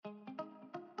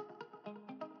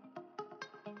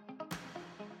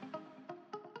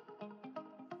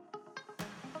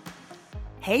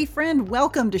Hey friend,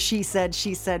 welcome to She Said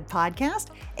podcast,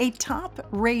 a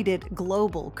top-rated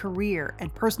global career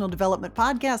and personal development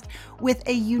podcast with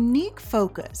a unique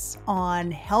focus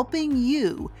on helping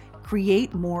you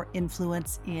create more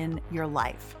influence in your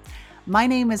life. My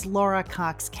name is Laura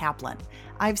Cox Kaplan.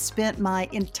 I've spent my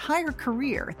entire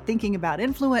career thinking about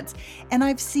influence, and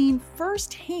I've seen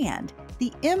firsthand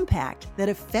the impact that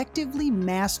effectively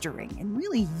mastering and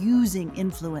really using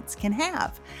influence can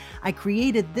have. I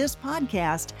created this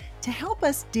podcast to help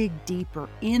us dig deeper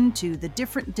into the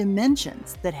different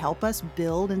dimensions that help us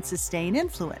build and sustain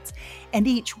influence. And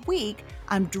each week,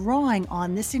 I'm drawing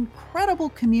on this incredible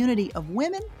community of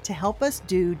women to help us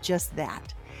do just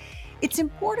that. It's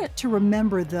important to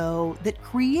remember, though, that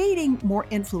creating more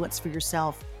influence for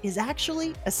yourself is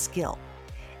actually a skill.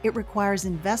 It requires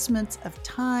investments of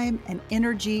time and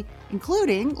energy,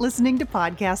 including listening to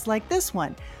podcasts like this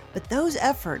one. But those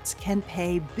efforts can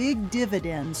pay big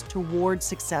dividends toward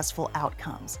successful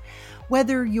outcomes.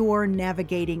 Whether you're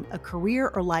navigating a career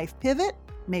or life pivot,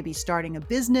 maybe starting a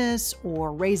business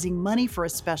or raising money for a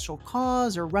special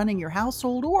cause or running your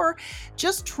household, or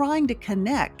just trying to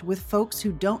connect with folks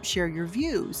who don't share your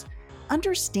views,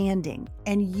 understanding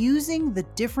and using the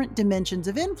different dimensions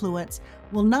of influence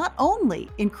will not only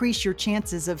increase your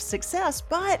chances of success,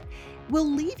 but will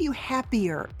leave you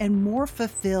happier and more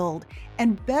fulfilled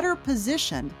and better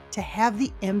positioned to have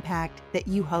the impact that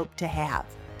you hope to have.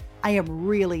 I am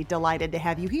really delighted to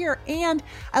have you here, and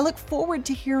I look forward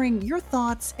to hearing your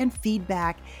thoughts and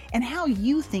feedback and how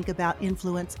you think about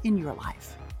influence in your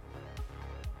life.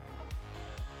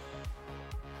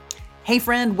 Hey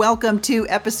friend, welcome to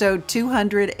episode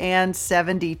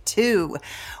 272.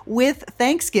 With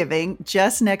Thanksgiving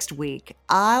just next week,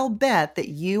 I'll bet that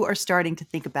you are starting to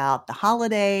think about the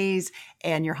holidays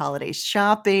and your holiday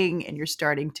shopping, and you're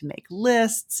starting to make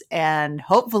lists and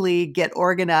hopefully get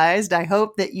organized. I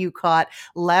hope that you caught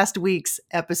last week's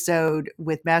episode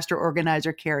with Master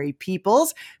Organizer Carrie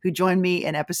Peoples, who joined me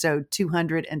in episode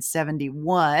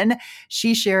 271.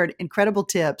 She shared incredible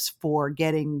tips for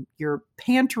getting your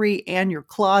pantry and your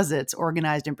closets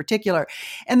organized in particular.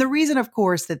 And the reason, of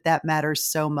course, that matters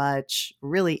so much,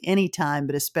 really anytime,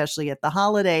 but especially at the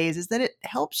holidays, is that it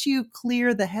helps you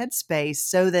clear the headspace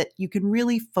so that you can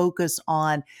really focus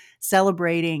on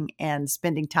celebrating and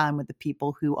spending time with the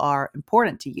people who are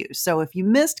important to you. So if you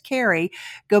missed Carrie,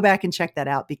 go back and check that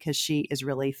out because she is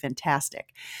really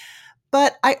fantastic.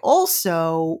 But I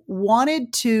also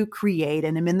wanted to create,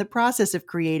 and I'm in the process of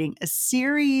creating, a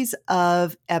series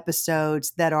of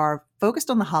episodes that are focused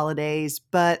on the holidays,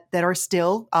 but that are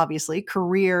still obviously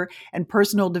career and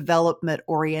personal development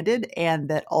oriented, and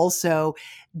that also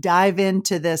dive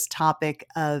into this topic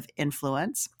of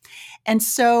influence. And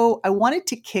so I wanted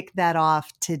to kick that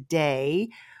off today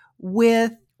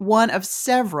with one of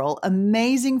several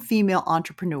amazing female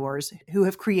entrepreneurs who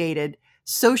have created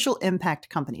social impact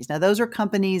companies. Now, those are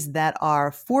companies that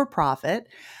are for profit,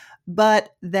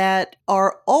 but that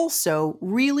are also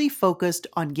really focused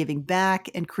on giving back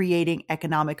and creating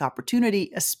economic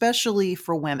opportunity, especially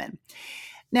for women.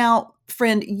 Now,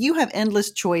 friend, you have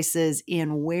endless choices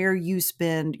in where you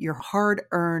spend your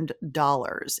hard-earned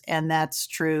dollars. And that's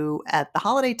true at the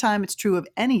holiday time. It's true of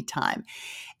any time.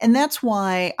 And that's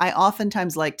why I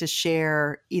oftentimes like to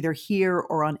share, either here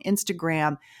or on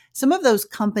Instagram, some of those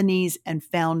companies and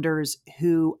founders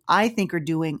who I think are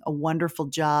doing a wonderful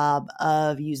job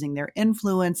of using their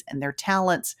influence and their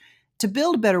talents to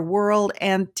build a better world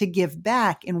and to give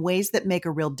back in ways that make a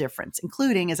real difference,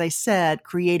 including, as I said,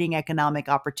 creating economic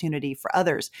opportunity for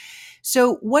others.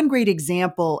 So one great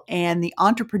example, and the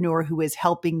entrepreneur who is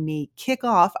helping me kick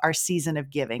off our season of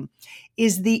giving,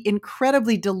 is the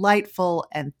incredibly delightful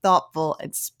and thoughtful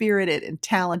and spirited and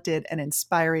talented and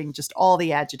inspiring, just all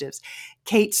the adjectives,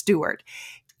 Kate Stewart.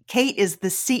 Kate is the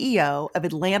CEO of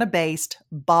Atlanta-based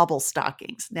Bauble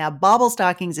Stockings. Now, Bauble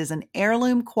Stockings is an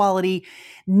heirloom quality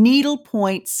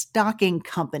needlepoint stocking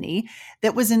company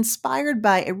that was inspired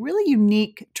by a really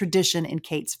unique tradition in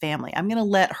Kate's family. I'm going to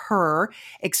let her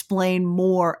explain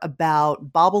more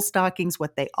about Bauble Stockings,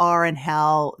 what they are, and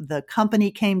how the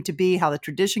company came to be, how the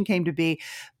tradition came to be.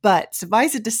 But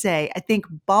suffice it to say, I think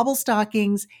Bauble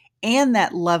Stockings and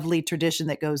that lovely tradition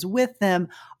that goes with them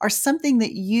are something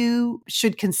that you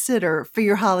should consider for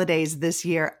your holidays this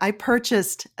year. I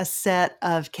purchased a set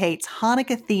of Kate's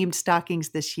Hanukkah-themed stockings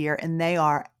this year, and they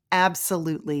are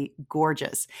absolutely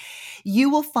gorgeous. You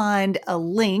will find a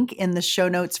link in the show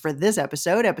notes for this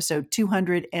episode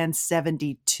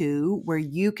 272, where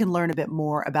you can learn a bit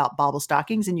more about Bauble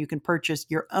Stockings, and you can purchase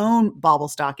your own Bauble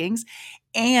Stockings.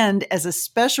 And as a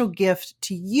special gift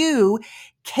to you,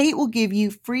 Kate will give you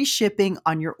free shipping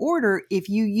on your order if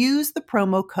you use the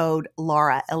promo code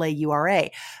Laura, Laura.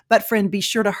 But friend, be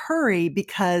sure to hurry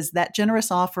because that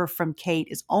generous offer from Kate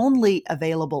is only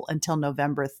available until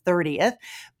November 30th.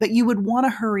 But you would want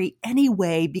to hurry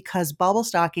anyway because bauble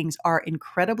stockings are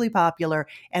incredibly popular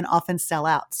and often sell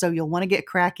out. So you'll want to get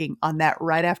cracking on that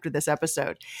right after this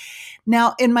episode.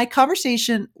 Now, in my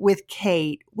conversation with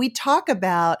Kate, we talk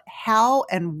about how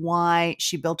and why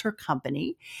she built her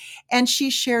company, and she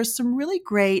shares some really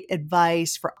great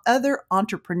advice for other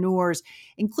entrepreneurs,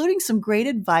 including some great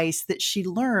advice that she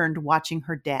learned watching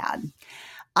her dad.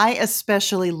 I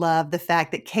especially love the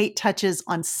fact that Kate touches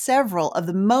on several of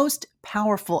the most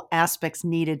powerful aspects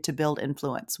needed to build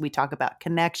influence. We talk about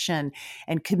connection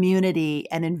and community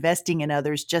and investing in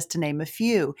others, just to name a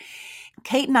few.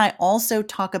 Kate and I also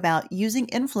talk about using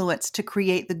influence to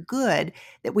create the good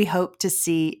that we hope to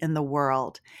see in the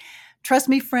world. Trust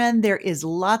me, friend, there is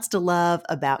lots to love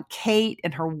about Kate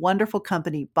and her wonderful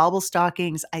company, Bauble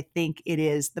Stockings. I think it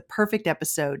is the perfect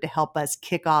episode to help us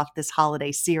kick off this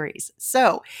holiday series.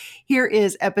 So here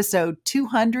is episode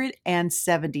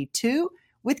 272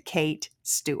 with Kate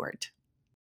Stewart.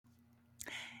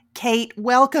 Kate,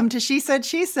 welcome to She Said,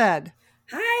 She Said.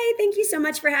 Hi, thank you so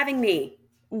much for having me.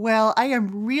 Well, I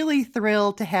am really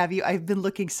thrilled to have you. I've been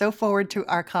looking so forward to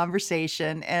our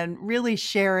conversation and really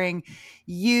sharing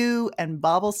you and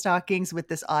bauble stockings with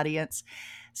this audience.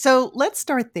 So let's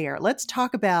start there. Let's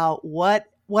talk about what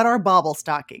are bauble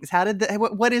stockings?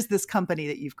 What is this company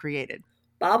that you've created?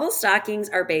 Bauble stockings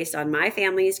are based on my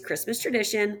family's Christmas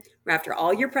tradition, where after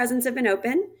all your presents have been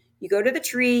opened, you go to the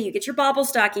tree, you get your bauble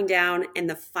stocking down, and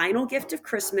the final gift of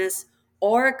Christmas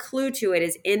or a clue to it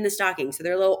is in the stocking. So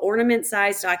they're little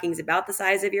ornament-sized stockings about the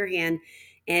size of your hand.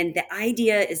 And the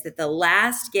idea is that the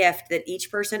last gift that each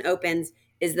person opens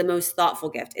is the most thoughtful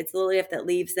gift. It's the little gift that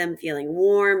leaves them feeling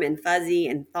warm and fuzzy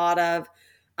and thought of.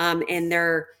 And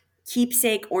they're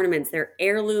keepsake ornaments. They're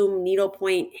heirloom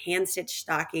needlepoint hand-stitched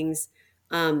stockings.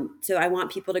 So I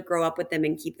want people to grow up with them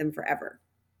and keep them forever.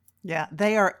 Yeah,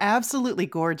 they are absolutely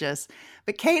gorgeous.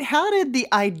 But Kate, how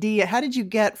did you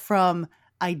get from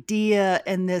idea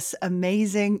and this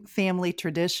amazing family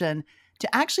tradition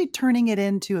to actually turning it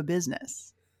into a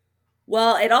business?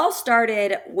 Well, it all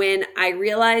started when I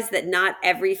realized that not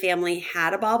every family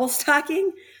had a bauble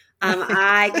stocking.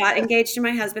 I got engaged to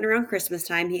my husband around Christmas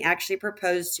time. He actually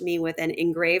proposed to me with an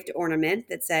engraved ornament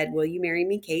that said, "Will you marry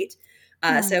me, Kate?"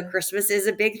 So Christmas is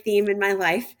a big theme in my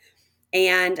life.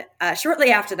 And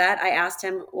shortly after that, I asked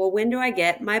him, "Well, when do I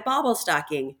get my bauble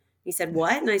stocking?" He said,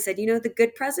 "What?" And I said, "The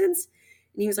good presents."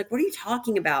 And he was like, "What are you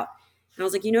talking about?" And I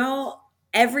was like,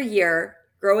 every year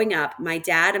growing up, my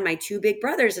dad and my two big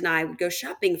brothers and I would go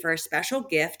shopping for a special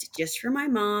gift just for my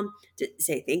mom to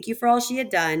say thank you for all she had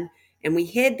done. And we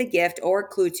hid the gift or a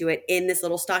clue to it in this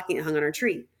little stocking that hung on our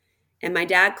tree. And my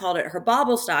dad called it her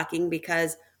bauble stocking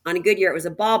because on a good year, it was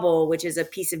a bauble, which is a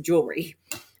piece of jewelry.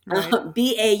 Right. Bauble.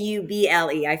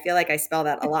 I feel like I spell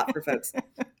that a lot for folks.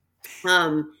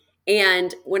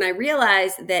 And when I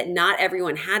realized that not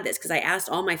everyone had this, because I asked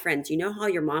all my friends, you know how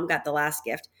your mom got the last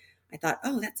gift? I thought,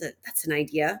 oh, that's an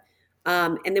idea.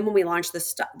 And then when we launched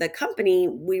the company,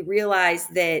 we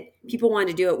realized that people wanted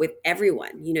to do it with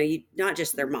everyone, not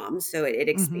just their moms. So it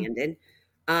expanded.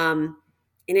 And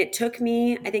it took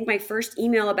me, I think my first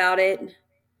email about it,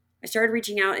 I started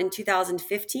reaching out in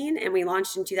 2015 and we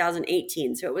launched in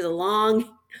 2018. So it was a long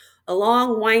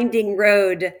winding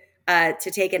road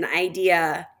to take an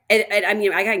idea. I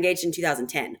got engaged in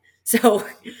 2010. So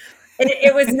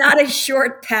it was not a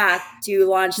short path to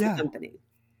launch the company.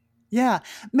 Yeah.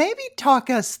 Maybe talk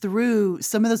us through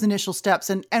some of those initial steps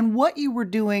and what you were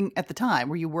doing at the time.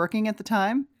 Were you working at the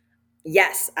time?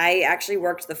 Yes. I actually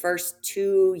worked the first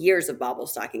 2 years of Bauble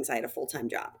Stockings. I had a full-time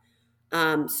job.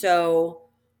 So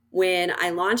when I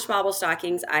launched Bauble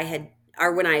Stockings,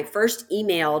 when I first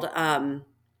emailed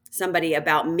somebody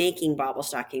about making Bauble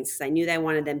Stockings, because I knew that I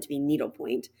wanted them to be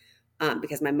needlepoint,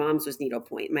 because my mom's was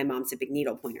needlepoint. My mom's a big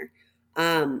needle pointer.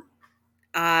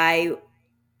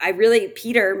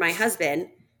 Peter, my husband,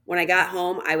 when I got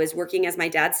home, I was working as my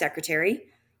dad's secretary.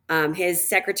 His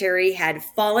secretary had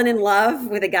fallen in love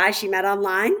with a guy she met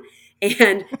online,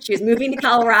 and she was moving to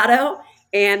Colorado.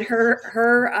 And her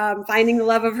finding the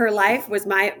love of her life was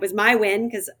my win,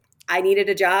 because I needed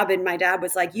a job, and my dad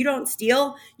was like, "You don't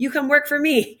steal, you come work for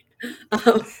me."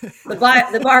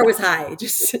 The bar was high.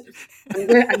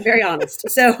 I'm very honest.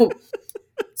 So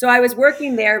I was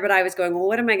working there, but I was going, well,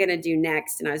 what am I going to do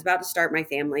next? And I was about to start my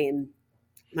family, and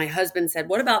my husband said,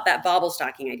 "What about that bauble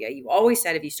stocking idea? You always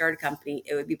said if you start a company,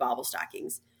 it would be bauble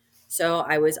stockings." So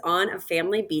I was on a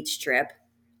family beach trip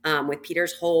with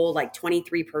Peter's whole like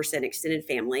 23-person extended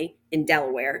family in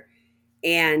Delaware.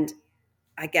 And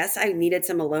I guess I needed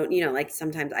some alone, like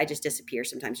sometimes I just disappear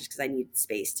sometimes just because I need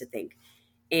space to think.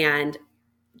 And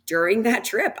during that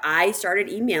trip, I started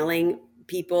emailing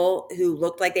people who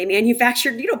looked like they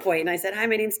manufactured needlepoint. And I said, hi,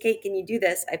 my name's Kate. Can you do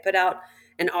this? I put out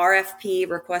an RFP,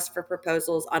 request for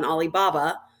proposals, on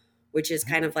Alibaba, which is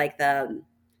kind of like the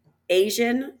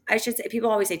Asian, I should say. People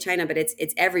always say China, but it's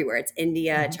everywhere. It's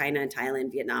India, China,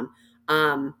 Thailand, Vietnam.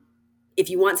 If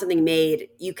you want something made,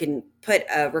 you can put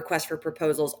a request for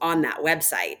proposals on that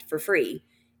website for free.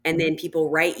 And then people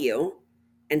write you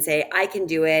and say, I can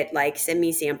do it, like send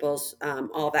me samples,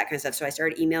 all of that kind of stuff. So I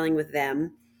started emailing with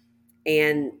them.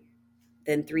 And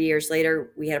then 3 years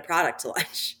later, we had a product to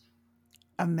launch.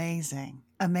 Amazing.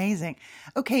 Amazing.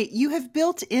 Okay. You have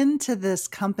built into this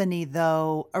company,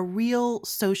 though, a real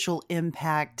social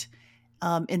impact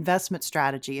investment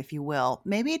strategy, if you will.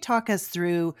 Maybe talk us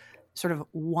through sort of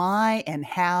why and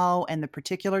how and the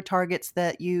particular targets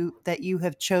that you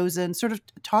have chosen. Sort of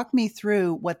talk me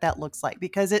through what that looks like,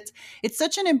 because it's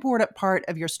such an important part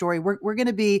of your story. We're going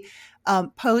to be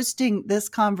posting this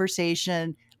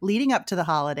conversation leading up to the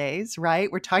holidays,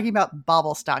 right? We're talking about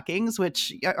bauble stockings,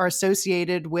 which are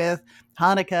associated with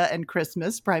Hanukkah and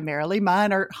Christmas primarily.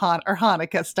 Mine are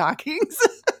Hanukkah stockings.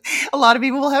 A lot of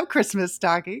people will have Christmas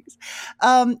stockings.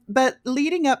 But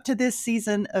leading up to this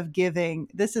season of giving,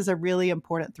 this is a really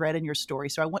important thread in your story.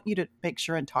 So I want you to make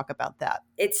sure and talk about that.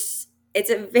 It's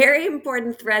a very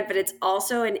important thread, but it's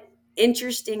also an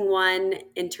interesting one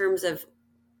in terms of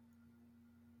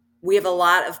we have a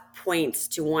lot of points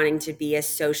to wanting to be a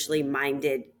socially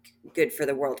minded, good for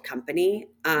the world company.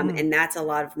 And that's a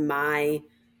lot of my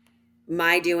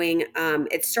doing.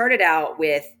 It started out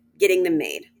with getting them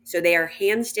made. So they are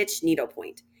hand-stitched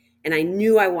needlepoint. And I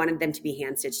knew I wanted them to be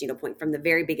hand-stitched needlepoint from the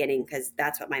very beginning because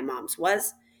that's what my mom's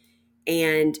was.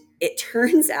 And it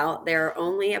turns out there are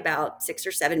only about 6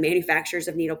 or 7 manufacturers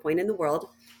of needlepoint in the world.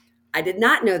 I did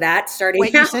not know that starting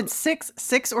out. Wait, you said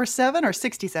six or 7 or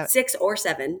 67? 6 or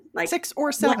 7. Like 6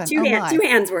 or 7. Two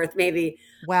hands worth, maybe.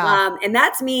 Wow. And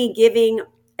that's me giving,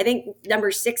 I think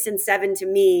number 6 and 7 to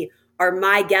me are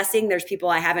my guessing. There's people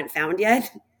I haven't found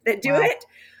yet that do it.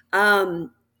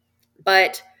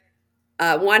 But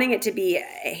wanting it to be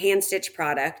a hand stitched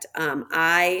product,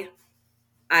 I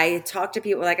talked to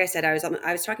people. Like I said, I was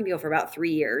talking to people for about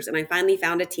 3 years, and I finally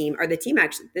found a team, or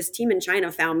this team in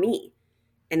China found me.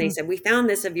 And they said, we found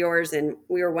this of yours and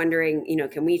we were wondering,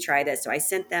 can we try this? So I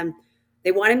sent them,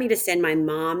 they wanted me to send my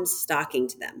mom's stocking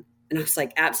to them. And I was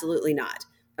like, absolutely not.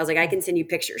 I was like, I can send you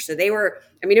pictures. So it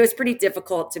was pretty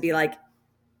difficult to be like,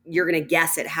 you're going to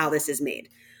guess at how this is made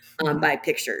by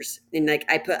pictures. And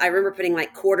like, I remember putting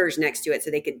like quarters next to it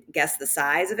so they could guess the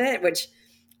size of it, which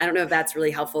I don't know if that's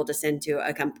really helpful to send to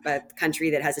a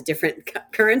country that has a different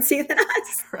currency than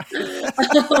us. Right.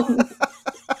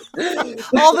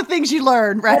 All the things you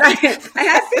learn, right? I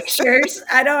have pictures.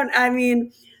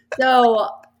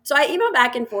 So I emailed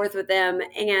back and forth with them.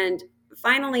 And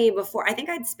finally, before, I think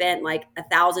I'd spent like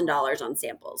 $1,000 on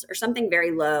samples or something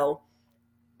very low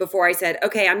before I said,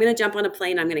 okay, I'm going to jump on a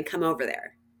plane. I'm going to come over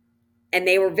there. And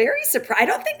they were very surprised. I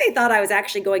don't think they thought I was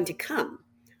actually going to come.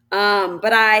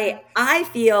 But I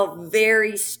feel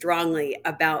very strongly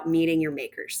about meeting your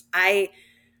makers. I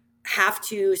have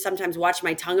to sometimes watch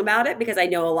my tongue about it because I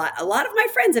know a lot of my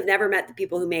friends have never met the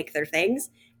people who make their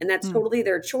things, and that's totally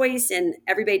their choice, and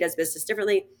everybody does business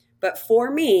differently. But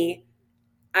for me,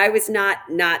 I was not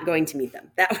going to meet them.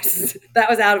 That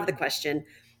was out of the question.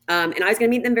 And I was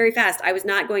going to meet them very fast. I was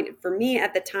not going to, for me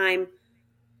at the time,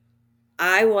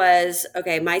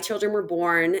 my children were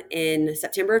born in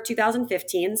September of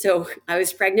 2015. So I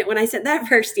was pregnant when I sent that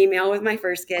first email with my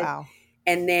first kid. Wow.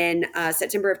 And then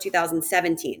September of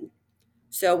 2017.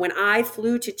 So when I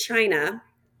flew to China,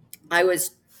 I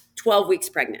was 12 weeks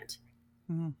pregnant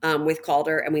with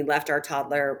Calder, and we left our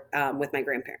toddler with my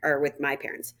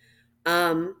parents.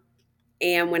 And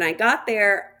when I got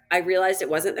there, I realized it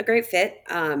wasn't a great fit.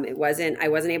 I wasn't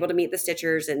able to meet the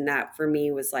stitchers, and that for me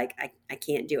was like, I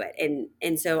can't do it.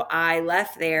 And so I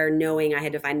left there knowing I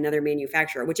had to find another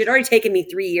manufacturer, which had already taken me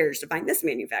 3 years to find this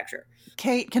manufacturer.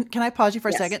 Kate, can I pause you for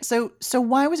a Yes. second? So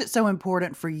why was it so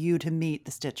important for you to meet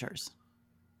the stitchers?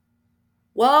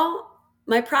 Well,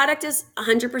 my product is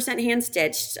 100% hand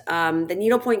stitched. The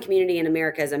needlepoint community in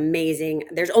America is amazing.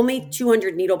 There's only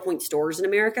 200 needlepoint stores in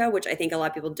America, which I think a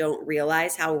lot of people don't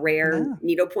realize how rare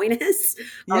needlepoint is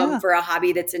for a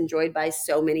hobby that's enjoyed by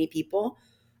so many people.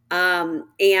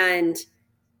 And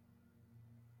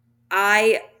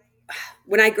I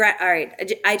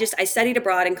studied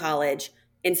abroad in college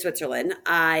in Switzerland.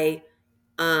 I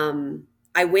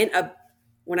went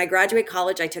when I graduated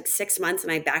college, I took 6 months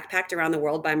and I backpacked around the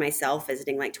world by myself,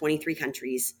 visiting like 23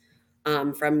 countries,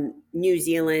 from New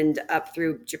Zealand up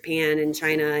through Japan and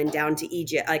China and down to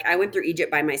Egypt. Like I went through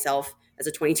Egypt by myself as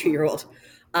a 22-year-old.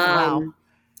 Wow.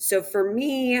 So for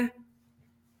me,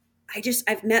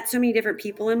 I've met so many different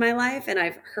people in my life, and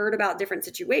I've heard about different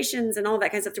situations and all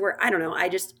that kind of stuff to where, I don't know,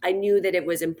 I knew that it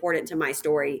was important to my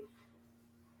story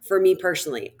for me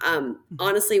personally.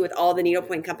 Honestly, with all the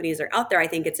needlepoint companies that are out there, I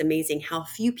think it's amazing how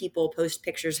few people post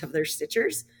pictures of their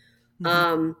stitchers,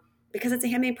 Mm-hmm. because it's a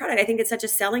handmade product. I think it's such a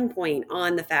selling point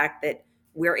on the fact that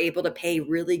we're able to pay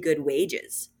really good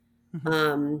wages, Mm-hmm.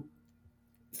 um,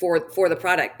 for the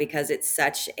product, because it's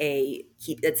such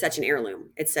an heirloom.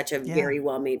 It's such a Yeah. very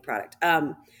well made product.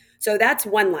 So that's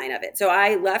one line of it. So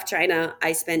I left China.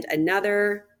 I spent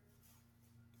another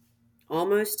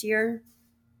almost year.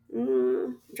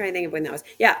 I'm trying to think of when that was.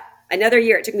 Yeah, another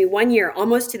year. It took me 1 year,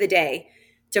 almost to the day,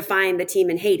 to find the team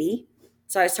in Haiti.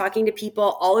 So I was talking to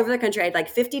people all over the country. I had like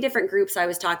 50 different groups I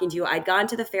was talking to. I'd gone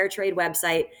to the Fairtrade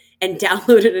website and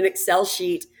downloaded an Excel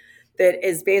sheet that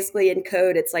is basically in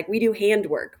code. It's like, we do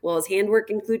handwork. Well, does handwork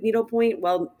include needlepoint?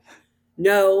 Well,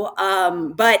 no.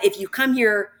 But if you come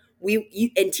here,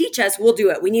 and teach us, we'll do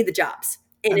it. We need the jobs.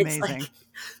 And it's like, Amazing.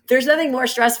 there's nothing more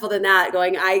stressful than that,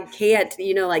 going, I can't,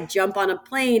 like jump on a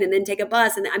plane and then take a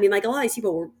bus. And I mean, like, a lot of these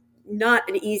people were not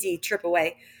an easy trip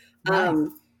away. Right.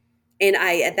 And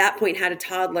I, at that point, had a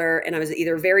toddler, and I was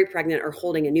either very pregnant or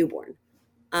holding a newborn.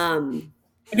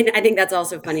 And I think that's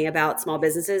also funny about small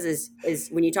businesses is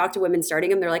when you talk to women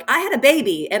starting them, they're like, I had a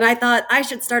baby and I thought I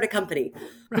should start a company.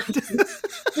 Right.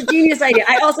 It's a genius idea.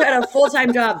 I also had a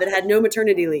full-time job that had no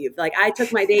maternity leave. Like, I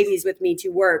took my babies with me to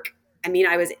work. I mean,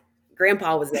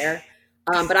 grandpa was there,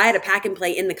 but I had a pack and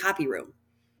play in the copy room.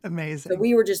 So Amazing.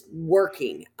 we were just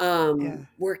working, Yeah.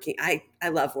 working. I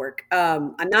love work.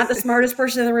 I'm not the smartest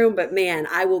person in the room, but man,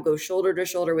 I will go shoulder to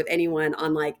shoulder with anyone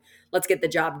on, like, let's get the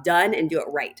job done and do it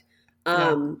right.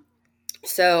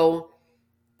 So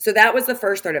that was the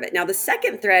first thread of it. Now, the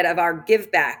second thread of our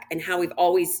give back and how we've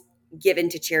always given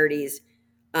to charities.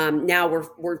 Now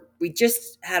we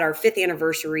just had our 5th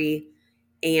anniversary,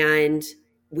 and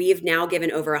we have now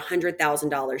given over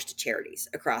 $100,000 to charities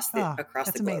across the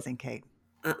That's globe. amazing, Kate.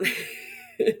 Um,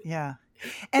 Yeah.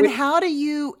 And how do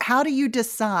you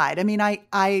decide? I mean,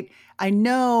 I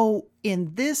know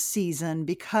in this season,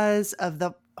 because of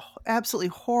the absolutely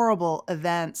horrible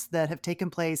events that have taken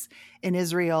place in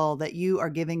Israel, that you are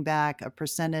giving back a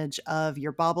percentage of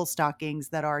your bauble stockings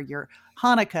that are your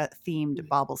Hanukkah themed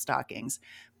bauble stockings.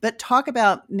 But talk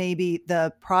about maybe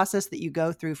the process that you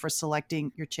go through for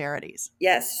selecting your charities.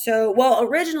 Yes. So, well,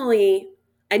 originally,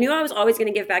 I knew I was always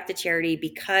going to give back to charity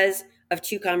because of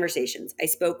 2 conversations. I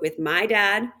spoke with my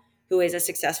dad, who is a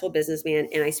successful businessman,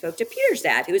 and I spoke to Peter's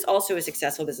dad, who is also a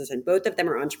successful businessman. Both of them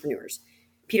are entrepreneurs.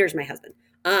 Peter's my husband.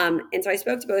 And so I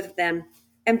spoke to both of them,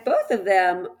 and both of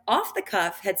them, off the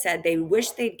cuff, had said they wish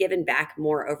they'd given back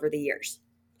more over the years.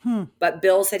 But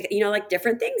Bill said, like,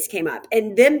 different things came up.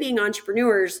 And them being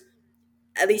entrepreneurs,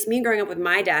 at least me growing up with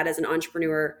my dad as an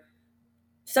entrepreneur,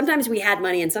 sometimes we had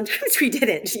money and sometimes we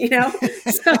didn't,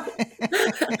 So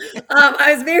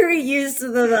I was very used to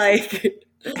the, like,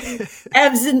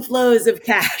 ebbs and flows of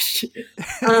cash.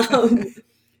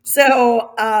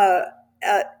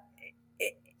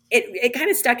 It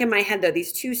kind of stuck in my head, though,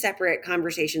 these 2 separate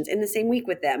conversations in the same week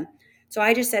with them. So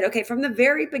I just said, okay, from the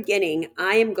very beginning,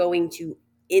 I am going to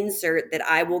insert that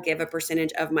I will give a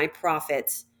percentage of my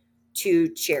profits to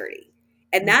charity.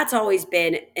 And that's always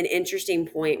been an interesting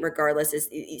point, regardless,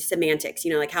 is semantics,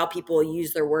 like how people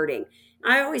use their wording.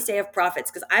 I always say of profits,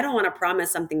 because I don't want to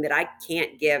promise something that I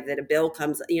can't give, that a bill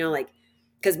comes,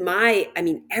 because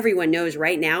everyone knows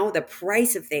right now the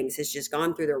price of things has just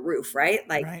gone through the roof, right?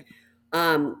 Like, Right.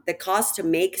 The cost to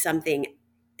make something,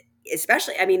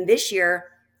 especially, this year,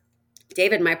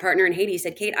 David, my partner in Haiti,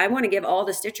 said, Kate, I want to give all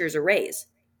the stitchers a raise.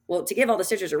 Well, to give all the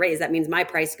stitchers a raise, that means my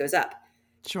price goes up.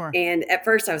 Sure. And at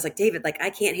first I was like, David, like, I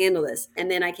can't handle this.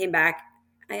 And then I came back,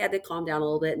 I had to calm down a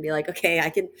little bit and be like, okay,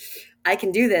 I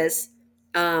can do this.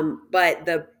 But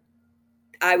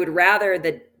I would rather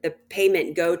the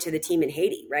payment go to the team in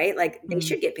Haiti, right? Like, they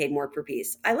should get paid more per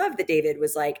piece. I love that David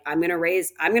was like, I'm going to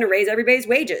raise everybody's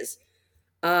wages.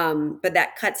 But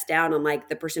that cuts down on, like,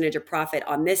 the percentage of profit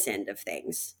on this end of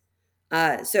things.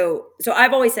 So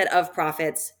I've always said of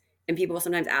profits, and people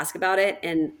sometimes ask about it,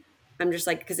 and I'm just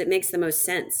like, because it makes the most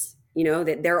sense,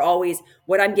 that they're always,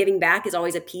 what I'm giving back is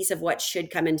always a piece of what should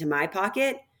come into my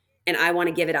pocket, and I want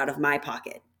to give it out of my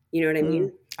pocket. You know what I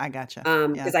mean? I gotcha.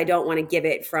 Because I don't want to give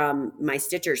it from my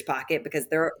stitcher's pocket, because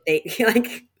they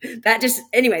like that. Just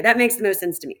anyway, that makes the most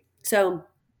sense to me. So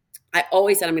I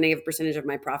always said I'm going to give a percentage of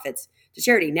my profits to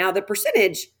charity. Now the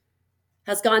percentage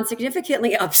has gone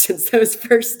significantly up since those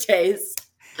first days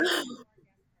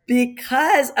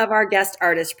because of our guest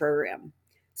artist program.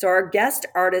 So our guest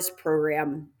artist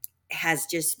program has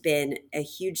just been a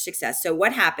huge success. So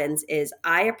what happens is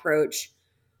I approach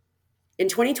in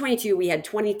 2022 we had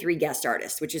 23 guest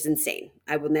artists, which is insane.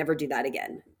 I will never do that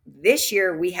again. This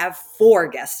year we have 4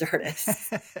 guest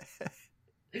artists.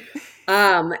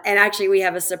 And actually we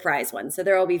have a surprise one. So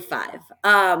there will be 5.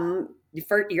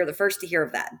 You're the first to hear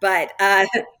of that. But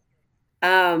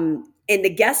and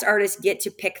the guest artists get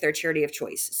to pick their charity of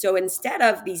choice. So instead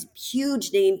of these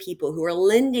huge name people who are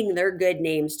lending their good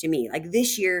names to me, like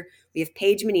this year we have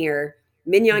Paige Meniere,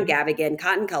 Mignon Gavigan,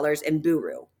 Cotton Colors, and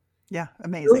Buru. Yeah,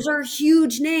 amazing. Those are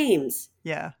huge names.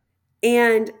 Yeah.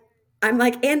 And I'm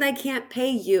like, and I can't pay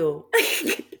you.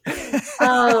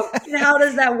 How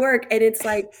does that work? And it's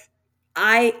like,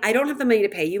 I don't have the money to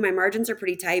pay you. My margins are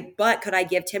pretty tight, but could I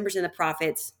give 10% of the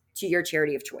profits to your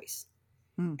charity of choice?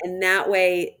 And that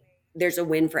way there's a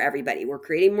win for everybody. We're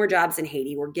creating more jobs in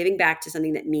Haiti. We're giving back to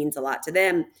something that means a lot to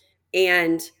them.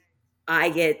 And I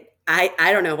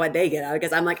don't know what they get out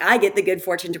because I'm like, I get the good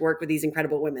fortune to work with these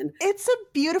incredible women. It's a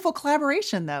beautiful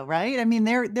collaboration though, right? I mean,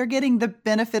 they're getting the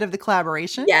benefit of the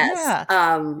collaboration. Yes.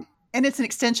 Yeah. And it's an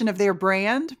extension of their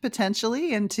brand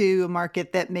potentially into a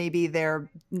market that maybe they're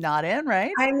not in,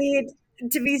 right? I mean,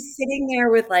 to be sitting there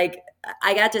with like,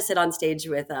 I got to sit on stage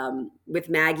with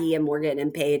Maggie and Morgan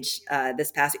and Paige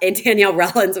this past, and Danielle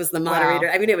Rollins was the moderator.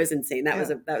 Wow. I mean, it was insane. That was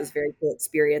a very cool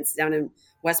experience down in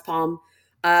West Palm.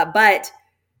 But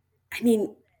I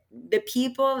mean, the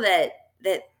people that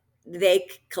they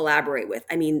collaborate with,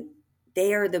 I mean,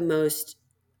 they are the most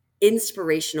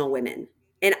inspirational women.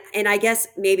 And I guess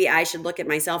maybe I should look at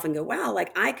myself and go, wow,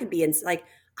 like I could be like,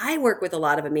 I work with a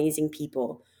lot of amazing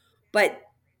people, but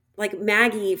like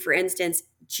Maggie, for instance,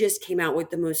 just came out with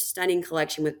the most stunning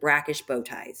collection with brackish bow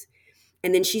ties.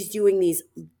 And then she's doing these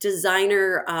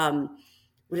designer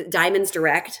diamonds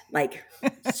direct, like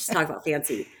just talk about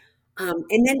fancy.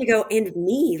 And then to go, and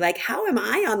me, like, how am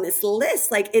I on this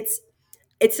list? Like, it's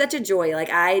such a joy. Like,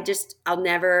 I'll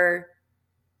never,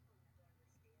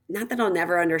 not that I'll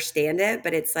never understand it,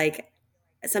 but it's like,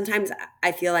 sometimes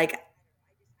I feel like,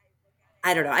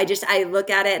 I don't know. I look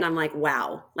at it and I'm like,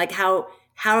 wow, like how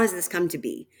has this come to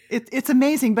be? It's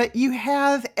amazing, but you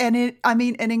have an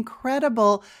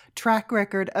incredible track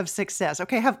record of success.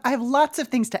 Okay, I have lots of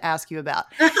things to ask you about.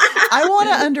 I want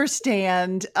to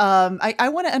understand. I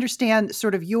want to understand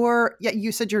sort of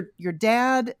you said your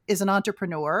dad is an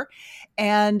entrepreneur,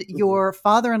 and your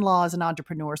father-in-law is an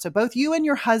entrepreneur. So both you and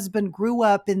your husband grew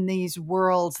up in these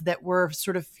worlds that were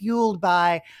sort of fueled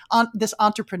by this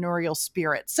entrepreneurial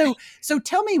spirit. So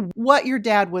tell me what your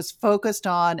dad was focused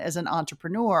on as an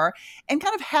entrepreneur, and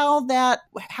kind of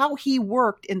how he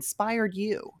worked inspired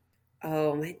you.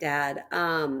 Oh, my dad.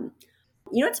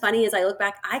 You know what's funny is I look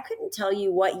back, I couldn't tell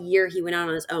you what year he went out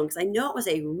on his own because I know it was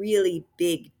a really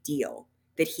big deal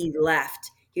that he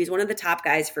left. He was one of the top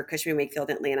guys for Cushman & Wakefield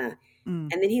in Atlanta.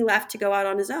 And then he left to go out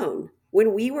on his own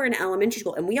when we were in elementary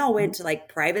school, and we all went to like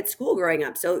private school growing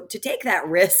up. So to take that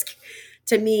risk,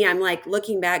 to me, I'm like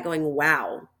looking back going,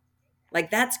 wow, like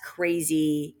that's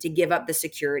crazy to give up the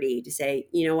security to say,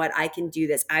 you know what, I can do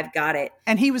this. I've got it.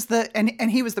 And he was the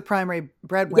he was the primary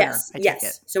breadwinner.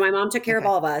 Yes. So my mom took care of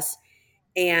all of us,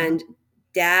 and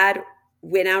dad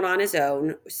went out on his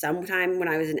own sometime when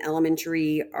I was in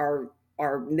elementary or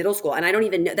middle school. And I don't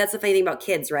even know. That's the funny thing about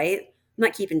kids, right? I'm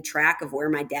not keeping track of where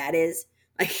my dad is.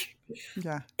 Like,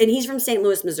 yeah. And he's from St.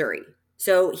 Louis, Missouri.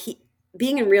 So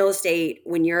being in real estate,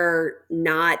 when you're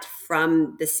not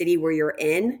from the city where you're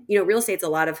in, you know, real estate's a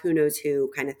lot of who knows who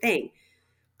kind of thing.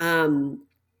 And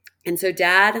so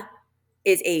dad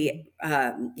is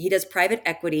he does private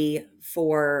equity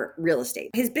for real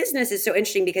estate. His business is so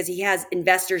interesting because he has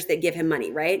investors that give him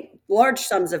money, right? Large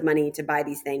sums of money to buy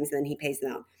these things, and then he pays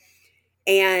them out.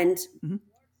 And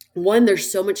one,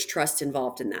 there's so much trust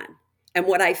involved in that. And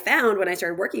what I found when I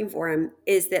started working for him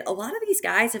is that a lot of these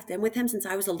guys have been with him since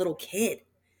I was a little kid.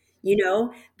 You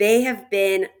know, they have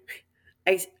been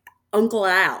Uncle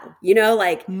Al, you know,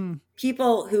 like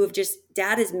people who have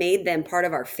dad has made them part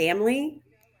of our family.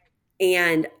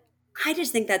 And I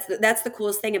just think that's the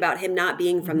coolest thing about him not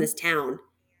being from this town.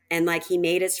 And like he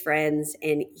made his friends,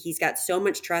 and he's got so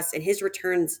much trust, and his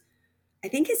returns, I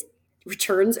think his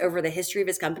returns over the history of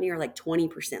his company are like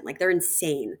 20%. Like they're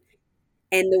insane.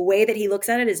 And the way that he looks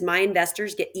at it is my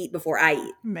investors eat before I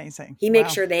eat. Amazing. He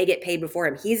makes sure they get paid before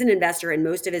him. He's an investor in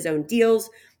most of his own deals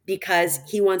because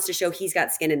he wants to show he's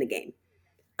got skin in the game.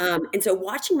 And so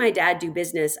watching my dad do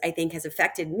business, I think, has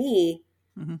affected me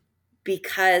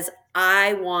because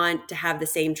I want to have the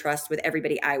same trust with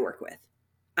everybody I work with.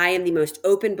 I am the most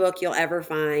open book you'll ever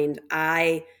find.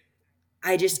 I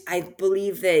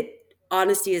believe that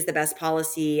honesty is the best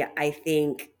policy. I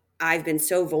think I've been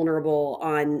so vulnerable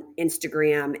on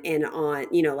Instagram and on,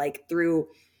 like through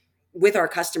with our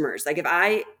customers. Like if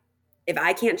I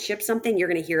can't ship something, you're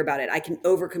going to hear about it. I can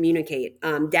over communicate.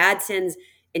 Dad sends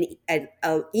an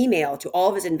email to all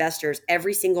of his investors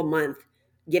every single month,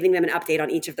 giving them an update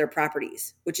on each of their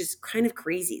properties, which is kind of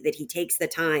crazy that he takes the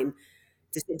time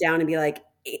to sit down and be like,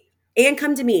 and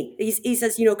come to me. He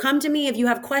says, come to me if you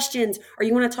have questions or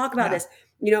you want to talk about this.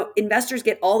 Investors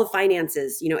get all the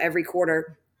finances, every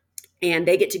quarter, and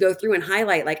they get to go through and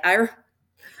highlight. Like I'm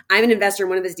an investor in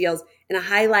one of his deals, and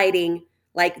highlighting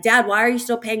like, Dad, why are you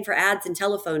still paying for ads and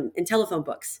telephone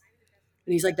books?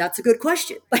 And he's like, that's a good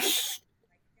question.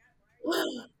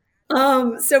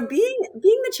 So being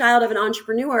the child of an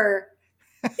entrepreneur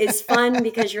is fun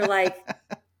because you're like,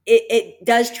 it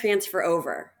does transfer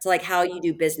over to like how you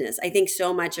do business. I think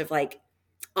so much of like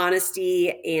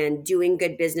honesty and doing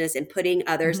good business and putting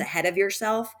others ahead of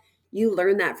yourself, you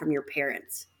learn that from your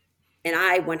parents. And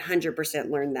I 100%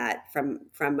 learned that from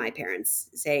my parents,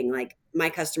 saying like, my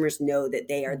customers know that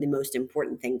they are the most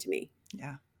important thing to me.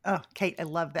 Yeah. Oh, Kate, I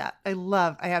love that. I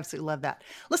absolutely love that.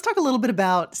 Let's talk a little bit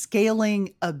about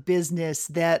scaling a business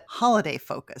that holiday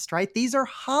focused, right? These are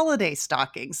holiday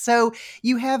stockings. So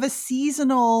you have a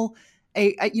seasonal,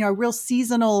 a real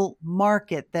seasonal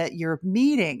market that you're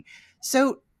meeting.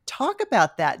 So talk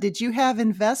about that. Did you have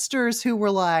investors who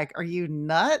were like, are you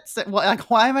nuts? Like,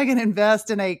 why am I going to invest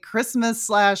in a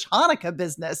Christmas/Hanukkah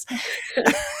business?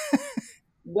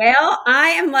 Well, I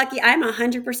am lucky. I'm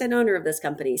 100% owner of this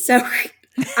company. So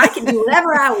I can do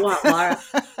whatever I want, Laura.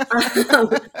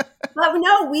 But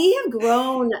no, we have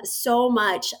grown so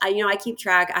much. I keep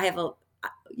track.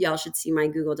 Y'all should see my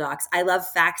Google Docs. I love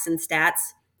facts and stats.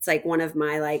 It's like one of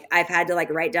my, I've had to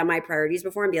write down my priorities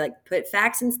before and be like, put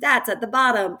facts and stats at the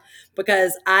bottom,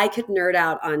 because I could nerd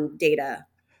out on data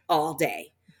all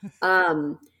day.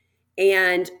 And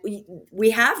we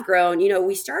have grown,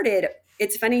 we started,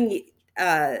 it's funny,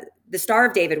 the Star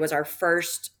of David was our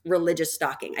first religious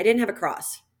stocking. I didn't have a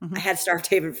cross. I had Star of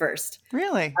David first.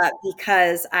 Really?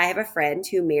 Because I have a friend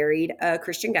who married a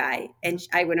Christian guy, and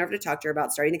I went over to talk to her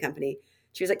about starting the company.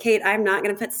 She was like, Kate, I'm not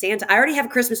going to put Santa. I already have a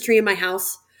Christmas tree in my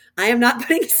house. I am not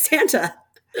putting Santa.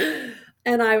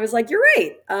 And I was like, you're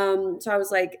right. So I was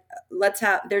like,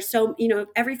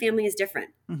 every family is different.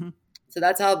 So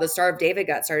that's how the Star of David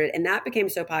got started. And that became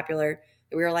so popular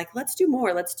that we were like, let's do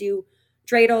more. Let's do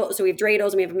dreidel. So we have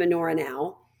dreidels and we have a menorah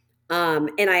now.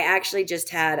 And I actually just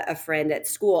had a friend at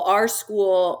school. Our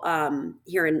school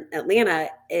here in Atlanta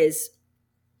is,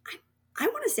 I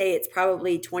want to say it's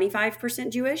probably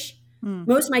 25% Jewish.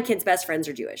 Most of my kids' best friends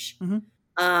are Jewish.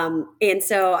 And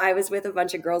so I was with a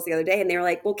bunch of girls the other day, and they were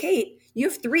like, well, Kate, you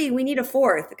have 3, we need a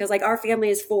 4th, because our family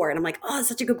is 4. And I'm like, oh, that's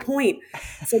such a good point.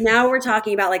 So now we're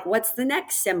talking about what's the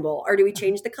next symbol, or do we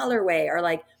change the colorway,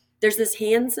 or there's this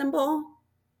hand symbol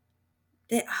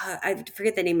that I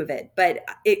forget the name of it, but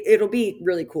it'll be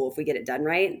really cool if we get it done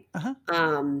right.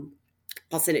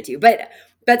 I'll send it to you. But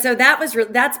so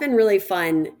that's been really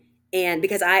fun. And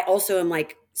because I also am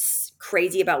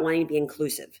crazy about wanting to be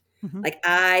inclusive.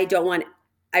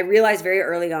 I realized very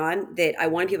early on that I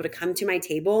want people to come to my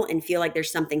table and feel like there's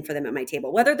something for them at my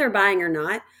table, whether they're buying or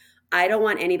not. I don't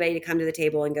want anybody to come to the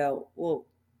table and go, well,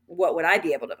 what would I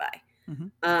be able to buy?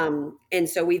 And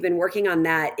so we've been working on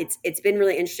that. It's been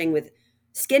really interesting with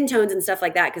skin tones and stuff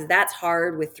like that, because that's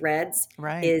hard with threads,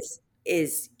 right?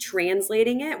 Is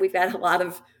translating it. We've got a lot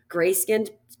of gray skin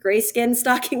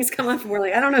stockings come up, and we're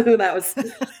like, I don't know who that was.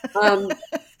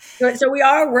 So we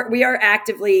are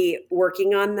actively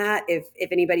working on that. If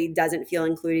anybody doesn't feel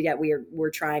included yet, we're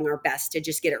trying our best to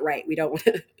just get it right. We don't want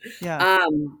to. Yeah.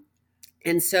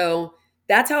 And so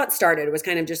that's how it started. It was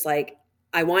kind of just like,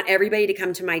 I want everybody to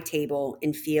come to my table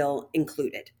and feel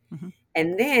included.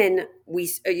 And then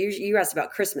you asked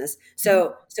about Christmas.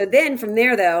 So then from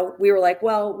there, though, we were like,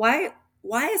 well,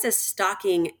 why is a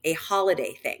stocking a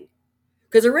holiday thing?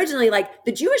 Because originally,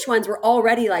 the Jewish ones were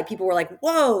already people were like,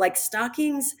 whoa,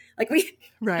 stockings,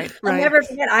 right. I'll never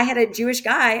forget. I had a Jewish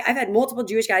guy. I've had multiple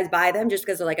Jewish guys buy them just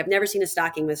because they're like, I've never seen a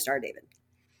stocking with Star David,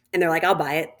 and they're like, I'll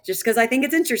buy it just because I think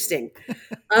it's interesting.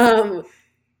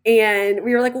 And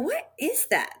we were like, well, what is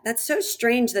that? That's so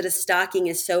strange that a stocking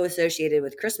is so associated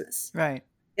with Christmas. Right.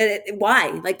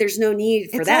 Why? There's no need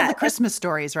for it's that. All the Christmas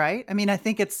stories, right? I mean, I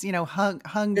think it's,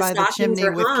 hung by the chimney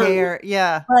with care.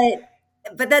 Yeah.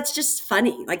 But that's just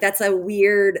funny. That's a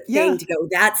weird thing to go,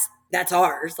 that's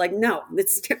ours. Like, no,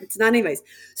 it's not anybody's.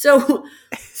 So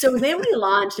then we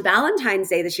launched Valentine's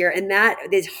Day this year, and that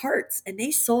is hearts, and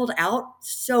they sold out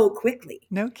so quickly.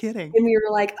 No kidding. And we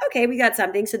were like, okay, we got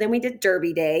something. So then we did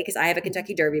Derby Day, because I have a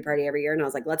Kentucky Derby party every year, and I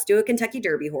was like, let's do a Kentucky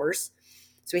Derby horse.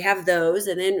 So we have those,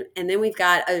 and then we've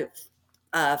got a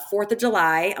 4th of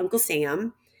July Uncle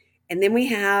Sam, and then we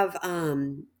have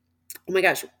oh my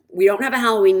gosh, we don't have a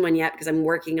Halloween one yet because I'm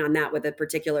working on that with a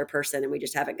particular person, and we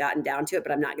just haven't gotten down to it,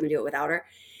 but I'm not going to do it without her.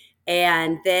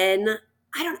 And then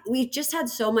we just had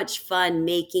so much fun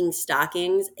making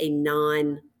stockings a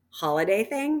non-holiday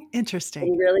thing. Interesting.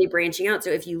 And really branching out. So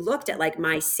if you looked at like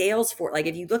my sales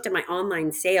if you looked at my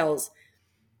online sales,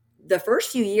 the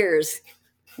first few years,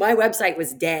 my website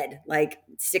was dead, like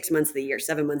 6 months of the year,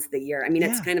 7 months of the year. I mean,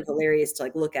 it's kind of hilarious to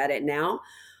like look at it now.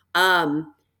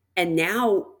 And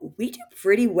now we do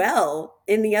pretty well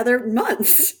in the other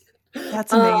months.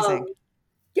 That's amazing.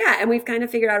 Yeah. And we've kind of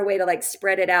figured out a way to like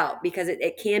spread it out, because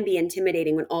it can be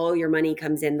intimidating when all your money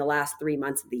comes in the last 3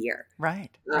 months of the year. Right.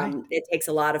 It takes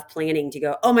a lot of planning to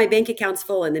go, oh, my bank account's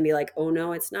full. And then be like, oh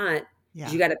no, it's not.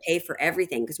 Yeah. You got to pay for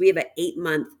everything, because we have an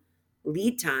 8-month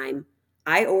lead time.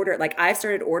 I've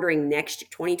started ordering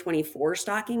next 2024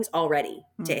 stockings already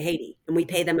to Haiti, and we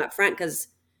pay them up front because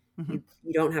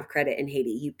you don't have credit in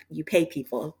Haiti. You pay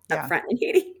people up front in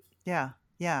Haiti. Yeah.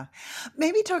 Yeah.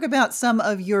 Maybe talk about some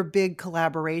of your big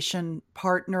collaboration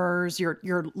partners,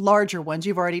 your larger ones.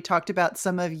 You've already talked about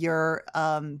some of your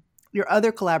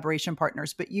other collaboration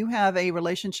partners, but you have a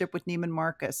relationship with Neiman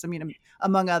Marcus, I mean,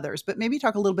 among others, but maybe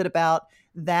talk a little bit about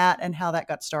that and how that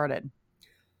got started.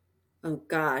 Oh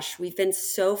gosh, we've been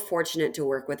so fortunate to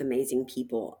work with amazing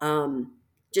people.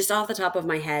 Just off the top of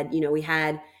my head, we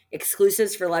had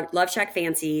exclusives for Love Shack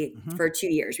Fancy for 2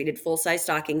 years. We did full-size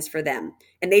stockings for them.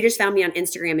 And they just found me on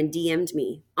Instagram and DM'd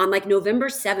me on like November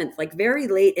 7th, like very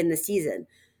late in the season.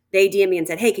 They DM'd me and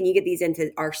said, hey, can you get these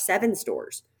into our 7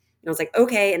 stores? And I was like,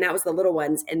 okay. And that was the little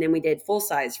ones. And then we did full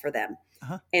size for them.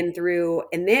 And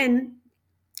then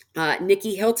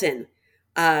Nikki Hilton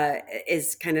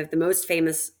is kind of the most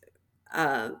famous.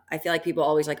 I feel like people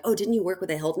always like, oh, didn't you work with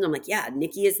a Hilton? I'm like, yeah,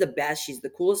 Nikki is the best. She's the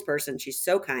coolest person. She's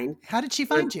so kind. How did she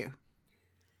find you?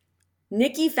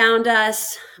 Nikki found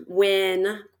us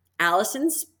when an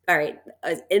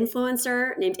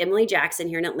influencer named Emily Jackson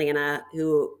here in Atlanta,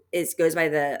 who goes by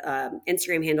the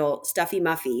Instagram handle Stuffy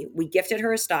Muffy. We gifted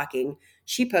her a stocking.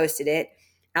 She posted it.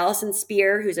 Allison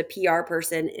Spear, who's a PR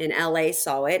person in LA,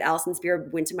 saw it. Allison Spear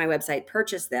went to my website,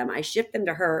 purchased them. I shipped them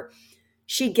to her.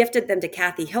 She gifted them to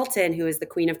Kathy Hilton, who is the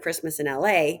queen of Christmas in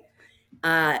LA.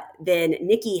 Then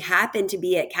Nikki happened to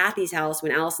be at Kathy's house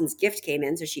when Allison's gift came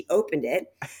in, so she opened it.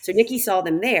 So Nikki saw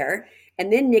them there.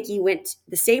 And then the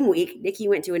same week, Nikki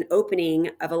went to an opening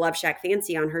of a Love Shack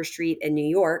Fancy on her street in New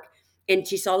York, and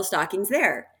she saw the stockings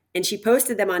there. And she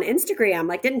posted them on Instagram,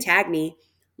 like didn't tag me.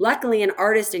 Luckily, an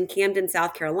artist in Camden,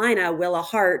 South Carolina, Willa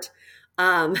Hart,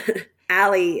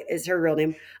 Allie is her real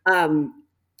name.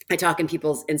 I talk in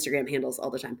people's Instagram handles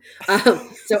all the time.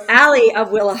 So Allie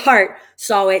of Willa Hart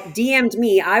saw it, DM'd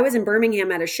me. I was in Birmingham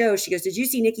at a show. She goes, did you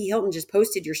see Nikki Hilton just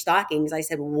posted your stockings? I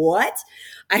said, what?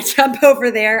 I jump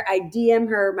over there. I DM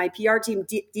her. My PR team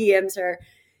DMs her.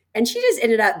 And she just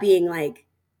ended up being like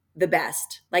the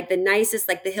best, like the nicest.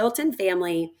 Like the Hilton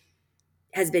family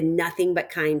has been nothing but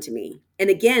kind to me. And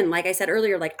again, like I said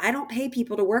earlier, like I don't pay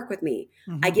people to work with me.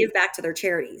 I give back to their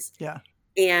charities. Yeah.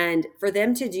 And for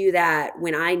them to do that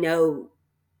when I know,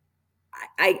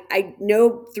 I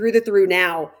know through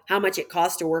now how much it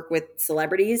costs to work with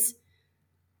celebrities,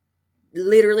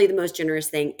 literally the most generous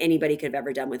thing anybody could have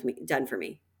ever done for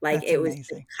me. Like That's it was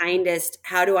amazing. The kindest.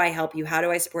 How do I help you? How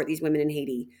do I support these women in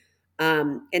Haiti?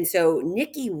 And so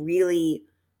Nikki really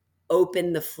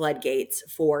opened the floodgates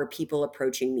for people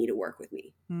approaching me to work with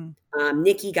me.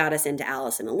 Nikki got us into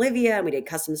Alice and Olivia, and we did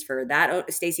customs for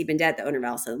that. Stacey Bendette, the owner of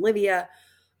Alice and Olivia.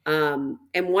 And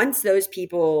once those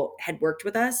people had worked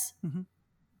with us,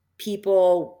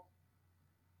 people,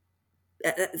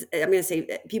 I'm going to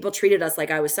say people treated us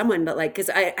like I was someone, but like, cause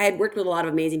I had worked with a lot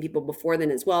of amazing people before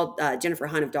then as well. Jennifer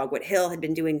Hunt of Dogwood Hill had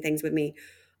been doing things with me.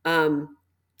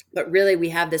 But really we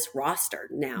have this roster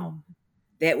now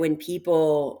that when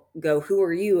people go, who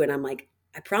are you? And I'm like,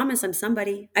 I promise I'm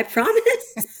somebody. I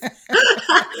promise.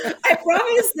 I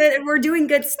promise that we're doing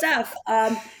good stuff.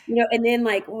 And then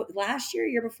like last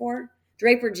year before,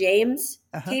 Draper James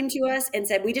came to us and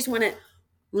said, we just want to,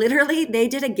 literally, they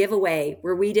did a giveaway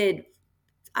where we did,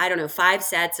 5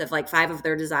 sets of like 5 of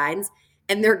their designs.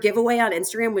 And their giveaway on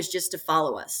Instagram was just to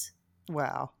follow us.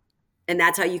 Wow. And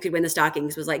that's how you could win the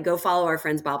stockings, was like, go follow our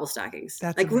friends Bobble Stockings.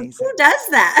 That's like, amazing. who does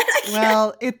that?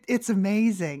 Well, it's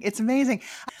amazing. It's amazing.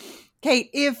 Kate,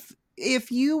 if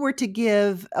if you were to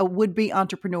give a would-be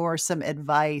entrepreneur some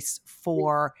advice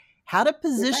for how to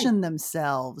position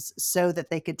themselves so that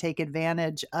they could take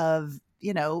advantage of,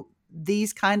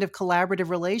 these kind of collaborative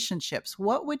relationships,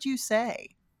 what would you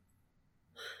say?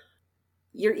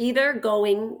 You're either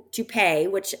going to pay,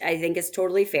 which I think is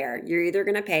totally fair. You're either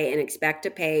going to pay and expect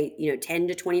to pay, 10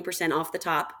 to 20% off the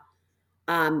top,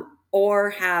 or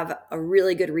have a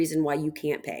really good reason why you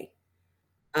can't pay.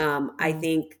 I Mm,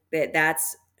 think that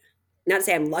that's not to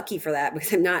say I'm lucky for that,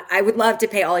 because I'm not. I would love to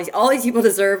pay all these people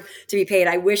deserve to be paid.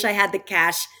 I wish I had the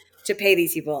cash to pay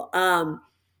these people.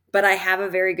 But I have a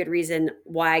very good reason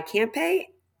why I can't pay.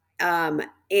 Um,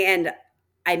 and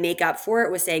I make up for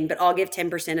it with saying, but I'll give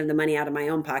 10% of the money out of my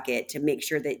own pocket to make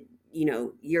sure that,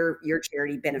 your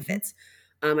charity mhm, benefits.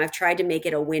 I've tried to make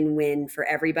it a win-win for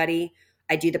everybody.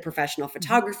 I do the professional mhm.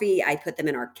 photography. I put them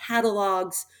in our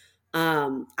catalogs.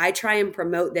 I try and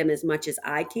promote them as much as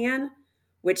I can,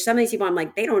 which some of these people I'm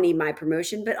like, they don't need my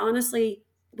promotion. But honestly,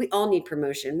 we all need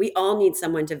promotion. We all need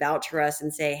someone to vouch for us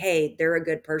and say, hey, they're a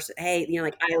good person. Hey,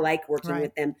 like I like working Right.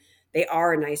 with them. They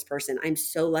are a nice person. I'm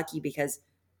so lucky because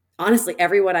honestly,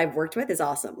 everyone I've worked with is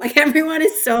awesome. Like everyone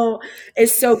is so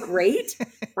great.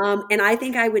 And I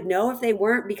think I would know if they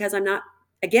weren't, because I'm not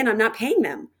paying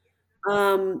them.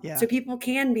 Yeah. So people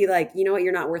can be like, you know what,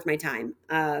 you're not worth my time.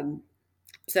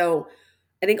 So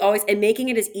I think always, and making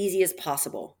it as easy as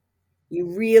possible.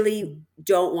 You really Mm.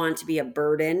 don't want to be a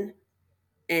burden.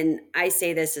 And I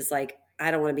say this as like, I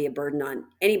don't want to be a burden on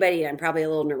anybody. I'm probably a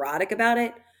little neurotic about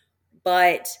it.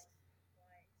 But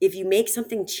if you make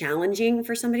something challenging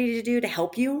for somebody to do to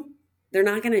help you, they're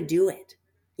not going to do it.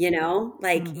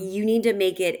 Like Mhm. you need to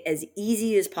make it as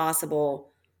easy as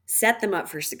possible, set them up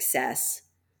for success,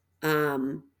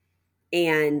 um,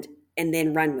 and and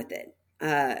then run with it.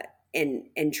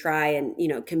 And try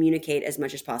and communicate as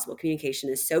much as possible. Communication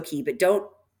is so key, but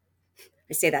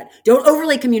I say that, don't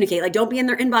overly communicate. Like don't be in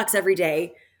their inbox every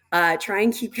day. Try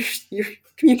and keep your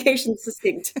communication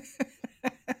succinct.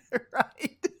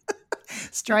 Right.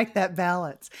 Strike that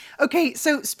balance. Okay,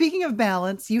 so speaking of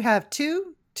balance, you have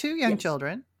two young Yes.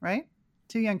 children, right?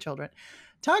 Two young children.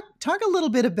 Talk a little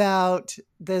bit about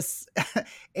this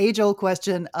age-old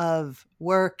question of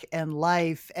work and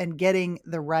life and getting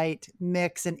the right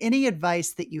mix, and any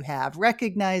advice that you have,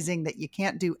 recognizing that you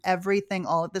can't do everything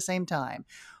all at the same time.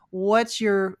 What's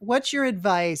your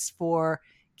advice for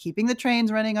keeping the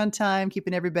trains running on time,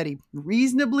 keeping everybody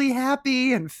reasonably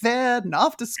happy and fed and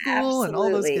off to school and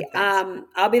all those Absolutely. good things?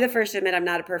 I'll be the first to admit I'm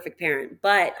not a perfect parent,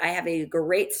 but I have a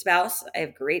great spouse. I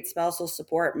have great spousal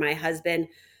support. My husband,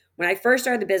 when I first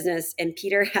started the business and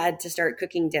Peter had to start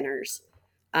cooking dinners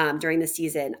during the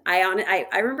season, I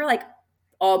remember like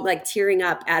all like tearing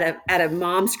up at a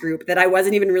mom's group that I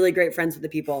wasn't even really great friends with the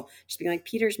people, just being like,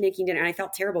 Peter's making dinner. And I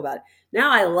felt terrible about it.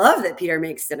 Now I love that Peter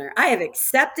makes dinner. I have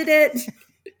accepted it.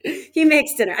 He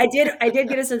makes dinner. I did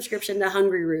get a subscription to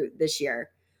Hungry Root this year.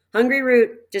 Hungry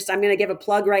Root, just I'm going to give a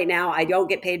plug right now. I don't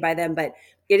get paid by them, but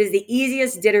it is the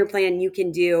easiest dinner plan you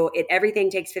can do. Everything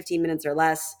takes 15 minutes or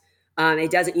less. It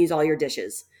doesn't use all your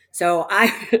dishes. So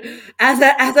I,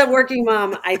 as a working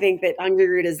mom, I think that Hungry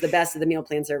Root is the best of the meal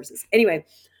plan services. Anyway,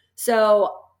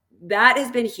 so that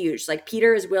has been huge. Like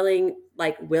Peter is willing.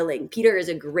 Peter is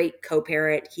a great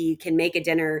co-parent. He can make a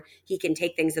dinner. He can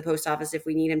take things to the post office if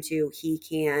we need him to. He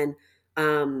can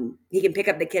pick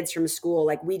up the kids from school.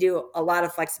 Like we do a lot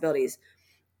of flexibilities.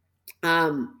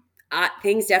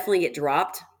 Things definitely get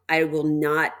dropped. I will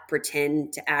not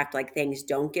pretend to act like things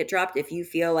don't get dropped. If you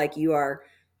feel like you are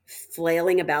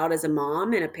flailing about as a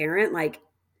mom and a parent, like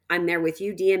I'm there with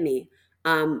you, DM me.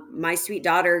 My sweet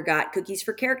daughter got Cookies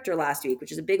for Character last week,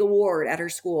 which is a big award at her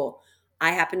school.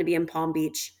 I happened to be in Palm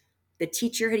Beach. The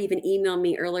teacher had even emailed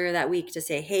me earlier that week to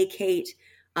say, hey, Kate,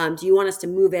 do you want us to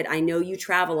move it? I know you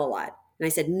travel a lot. And I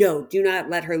said, no, do not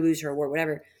let her lose her award,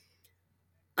 whatever.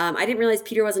 I didn't realize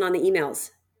Peter wasn't on the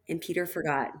emails, and Peter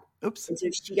forgot. Oops. And so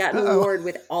she got an Uh-oh. award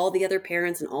with all the other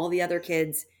parents and all the other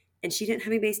kids, and she didn't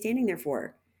have anybody standing there for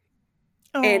her.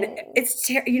 And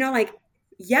Oh. like,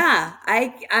 yeah,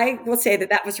 I will say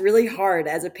that was really hard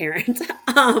as a parent,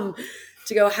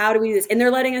 to go, how do we do this? And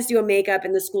they're letting us do a makeup,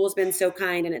 and the school's been so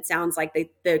kind. And it sounds like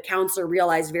the counselor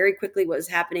realized very quickly what was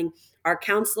happening. Our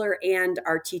counselor and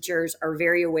our teachers are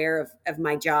very aware of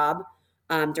my job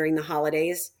during the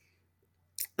holidays.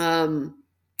 Um,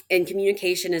 and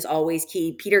communication is always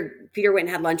key. Peter went and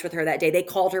had lunch with her that day. They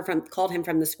called him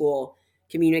from the school,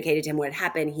 communicated to him what had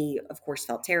happened. He of course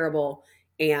felt terrible,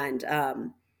 and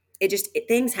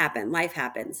things happen, life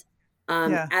happens.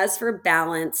 Yeah. As for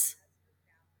balance,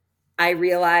 I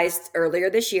realized earlier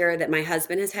this year that my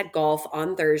husband has had golf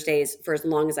on Thursdays for as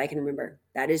long as I can remember.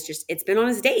 That is just, it's been on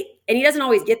his date. And he doesn't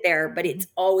always get there, but Mhm. it's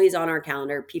always on our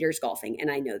calendar. Peter's golfing,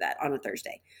 and I know that on a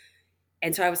Thursday.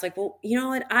 And so I was like, well, you know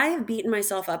what? I have beaten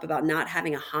myself up about not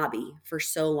having a hobby for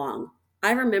so long.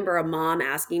 I remember a mom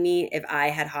asking me if I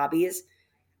had hobbies,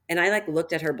 and I like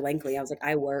looked at her blankly. I was like,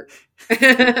 I work.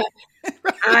 I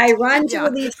Right. run to Yeah.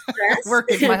 relieve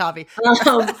Work is my stress. hobby.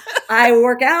 I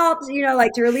work out,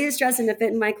 like to relieve stress and to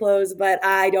fit in my clothes, but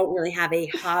I don't really have a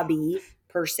hobby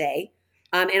per se.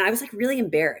 And I was like really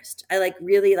embarrassed. I like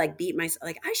really like beat myself,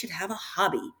 like I should have a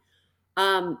hobby.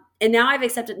 And now I've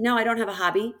accepted, no, I don't have a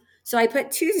hobby. So I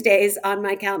put Tuesdays on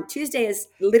my calendar. Tuesday is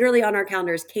literally on our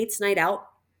calendars, Kate's night out.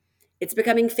 It's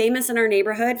becoming famous in our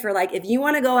neighborhood for like, if you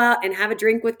want to go out and have a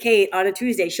drink with Kate on a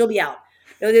Tuesday, she'll be out.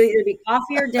 It'll either be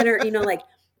coffee or dinner, like,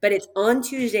 but it's on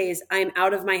Tuesdays. I'm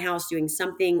out of my house doing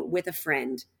something with a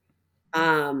friend.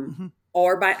 Um, Mhm.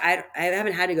 or I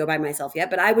haven't had to go by myself yet,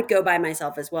 but I would go by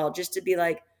myself as well, just to be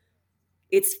like,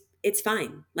 it's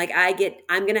fine. Like I'm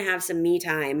going to have some me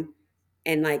time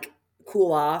and like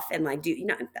cool off and like do,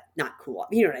 not cool off,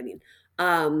 you know what I mean?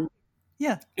 Um,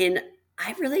 Yeah. and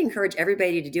I really encourage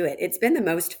everybody to do it. It's been the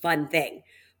most fun thing.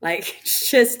 Like it's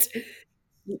just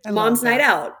I love mom's night that.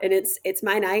 out, and it's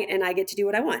my night and I get to do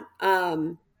what I want.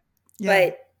 Yeah.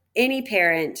 But any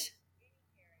parent,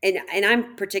 and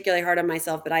I'm particularly hard on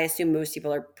myself, but I assume most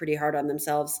people are pretty hard on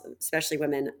themselves, especially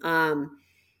women.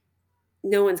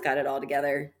 No one's got it all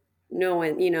together. No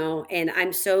one, and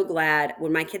I'm so glad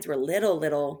when my kids were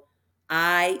little,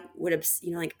 I would have,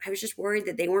 like I was just worried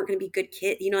that they weren't going to be good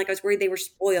kids. Like I was worried they were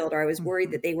spoiled, or I was worried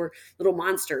Mhm. that they were little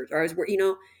monsters, or I was worried,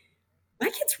 my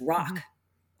kids rock.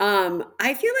 Mhm.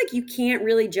 I feel like you can't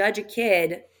really judge a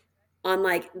kid on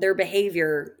like their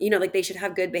behavior, like they should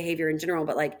have good behavior in general,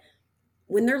 but like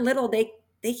when they're little, they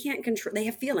can't control, they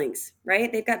have feelings,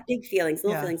 right? They've got big feelings,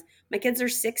 little Yeah. feelings. My kids are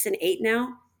 6 and 8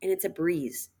 now, and it's a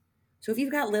breeze. So if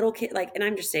you've got little kids, like, and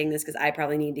I'm just saying this because I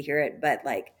probably need to hear it, but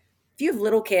like if you have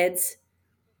little kids,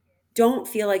 don't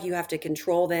feel like you have to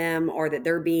control them or that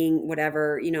they're being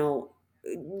whatever,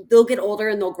 they'll get older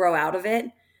and they'll grow out of it.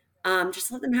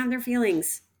 Just let them have their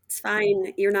feelings. It's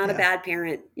fine. You're not a Yeah. bad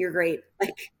parent. You're great.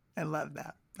 Like, I love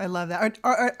that. I love that.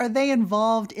 Are they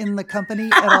involved in the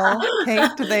company at all,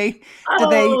 Kate? Do they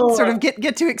sort oh, of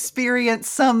get to experience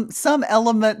some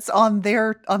elements on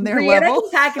their Brianna level?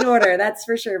 can pack an order, that's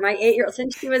for sure. My 8-year-old,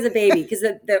 since she was a baby, because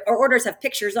our orders have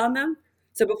pictures on them.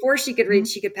 So before she could read,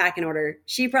 Mhm. she could pack an order.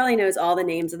 She probably knows all the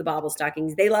names of the bobble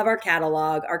stockings. They love our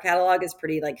catalog. Our catalog is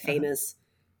pretty like Uh-huh. famous.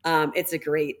 It's a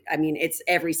great, I mean, it's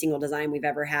every single design we've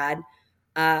ever had.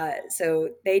 So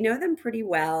they know them pretty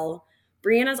well.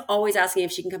 Brianna's always asking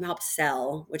if she can come help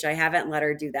sell, which I haven't let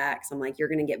her do that because I'm like, you're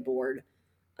going to get bored.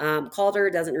 Calder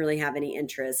doesn't really have any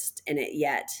interest in it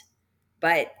yet,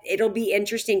 but it'll be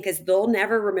interesting because they'll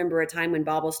never remember a time when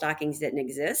bobble stockings didn't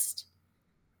exist.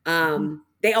 Mhm.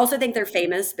 They also think they're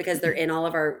famous because they're in all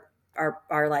of our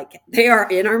like they are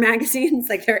in our magazines,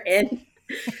 like they're in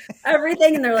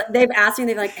everything, and they've asked me,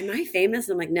 they're like, "Am I famous?"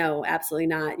 And I'm like, "No, absolutely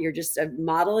not. You're just a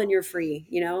model and you're free."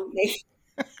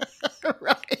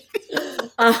 Right.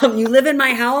 You live in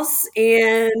my house,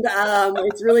 and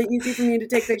it's really easy for me to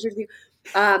take pictures of you.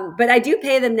 But I do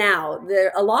pay them now.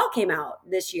 A law came out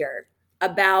this year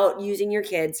about using your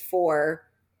kids for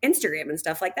Instagram and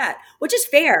stuff like that, which is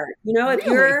fair. If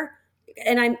Really? you're,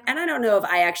 and I don't know if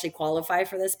I actually qualify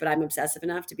for this, but I'm obsessive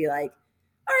enough to be like,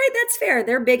 all right, that's fair.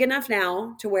 They're big enough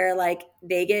now to where like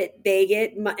they get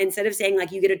instead of saying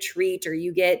like you get a treat or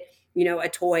you get a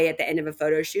toy at the end of a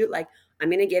photo shoot, like I'm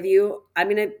going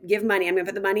to give money. I'm going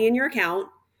to put the money in your account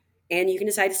and you can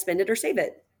decide to spend it or save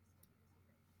it.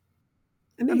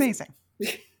 Amazing.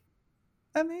 Amazing.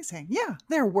 Amazing. Yeah,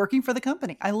 they're working for the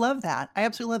company. I love that. I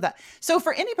absolutely love that. So,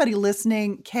 for anybody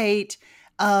listening, Kate,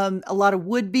 a lot of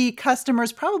would be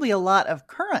customers, probably a lot of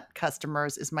current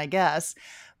customers, is my guess.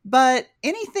 But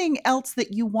anything else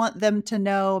that you want them to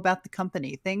know about the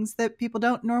company, things that people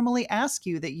don't normally ask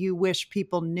you that you wish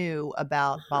people knew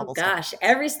about Oh Bobble gosh, Stockings?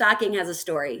 every stocking has a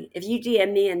story. If you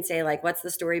DM me and say like, "What's the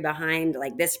story behind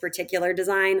like this particular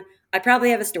design?" I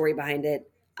probably have a story behind it.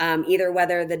 Either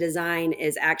whether the design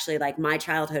is actually like my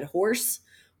childhood horse,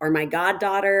 or my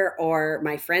goddaughter, or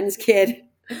my friend's kid,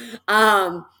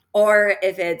 or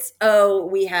if it's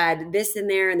we had this in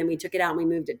there and then we took it out and we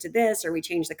moved it to this, or we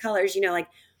changed the colors. Like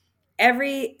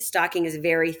every stocking is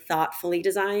very thoughtfully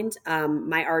designed.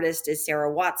 My artist is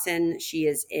Sarah Watson. She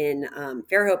is in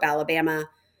Fairhope, Alabama.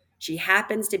 She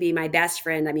happens to be my best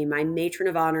friend. I mean, my matron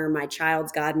of honor, my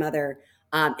child's godmother.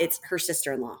 It's her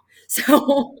sister in law.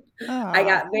 So I Ah,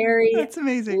 got very that's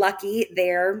amazing. lucky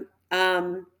there.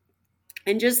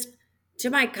 And just to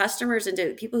my customers and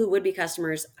to people who would be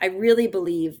customers, I really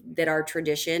believe that our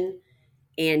tradition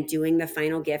and doing the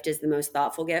final gift is the most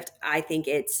thoughtful gift. I think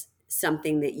it's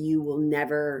something that you will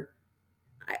never,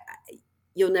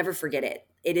 you'll never forget it.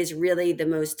 It is really the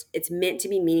most, it's meant to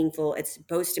be meaningful. It's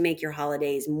supposed to make your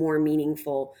holidays more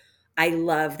meaningful. I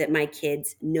love that my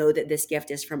kids know that this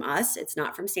gift is from us. It's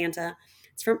not from Santa.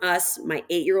 It's from us. My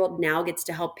 8-year-old now gets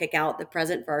to help pick out the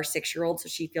present for our 6-year-old. So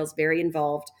she feels very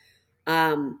involved.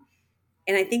 And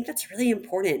I think that's really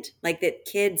important. Like that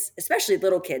kids, especially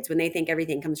little kids, when they think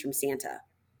everything comes from Santa,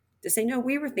 to say, no,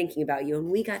 we were thinking about you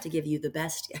and we got to give you the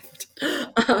best gift.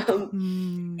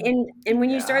 And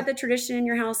when you start the tradition in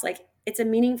your house, like it's a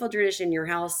meaningful tradition in your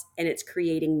house and it's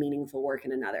creating meaningful work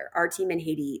in another. Our team in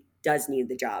Haiti does need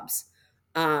the jobs.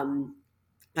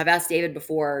 I've asked David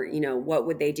before, what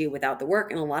would they do without the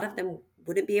work? And a lot of them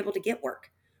wouldn't be able to get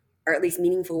work, or at least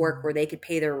meaningful work where they could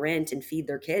pay their rent and feed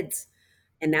their kids.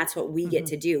 And that's what we get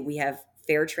to do. We have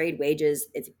fair trade wages.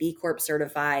 It's B Corp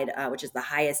certified, which is the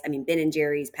highest. I mean, Ben and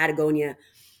Jerry's, Patagonia,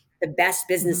 the best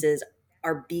businesses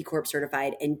are B Corp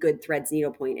certified, and Good Threads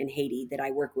Needlepoint in Haiti that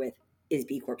I work with is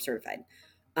B Corp certified.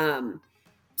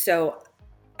 So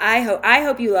I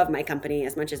hope you love my company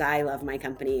as much as I love my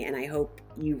company, and I hope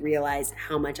you realize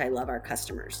how much I love our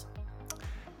customers.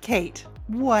 Kate,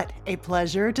 what a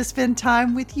pleasure to spend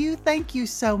time with you. Thank you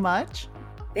so much.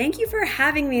 Thank you for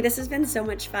having me. This has been so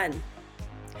much fun.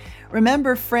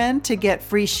 Remember, friend, to get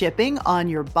free shipping on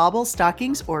your Bauble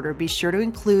Stockings order, be sure to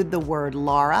include the word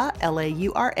Laura,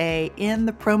 L-A-U-R-A, in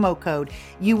the promo code.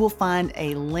 You will find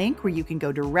a link where you can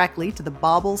go directly to the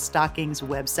Bauble Stockings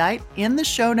website in the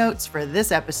show notes for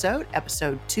this episode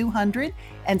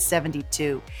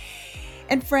 272.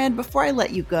 And friend, before I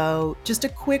let you go, just a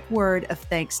quick word of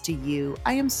thanks to you.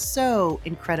 I am so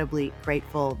incredibly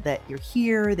grateful that you're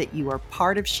here, that you are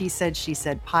part of She Said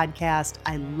podcast.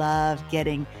 I love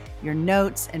getting your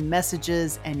notes and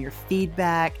messages and your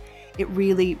feedback. It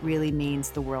really, really means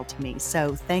the world to me.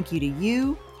 So thank you to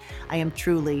you. I am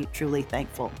truly, truly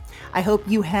thankful. I hope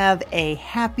you have a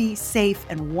happy, safe,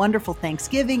 and wonderful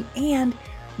Thanksgiving, and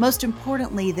most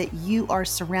importantly, that you are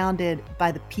surrounded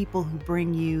by the people who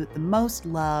bring you the most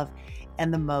love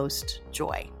and the most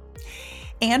joy.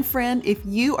 And friend, if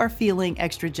you are feeling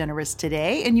extra generous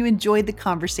today and you enjoyed the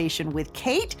conversation with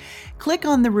Kate, click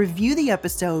on the review the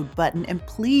episode button and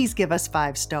please give us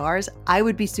 5 stars. I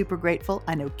would be super grateful.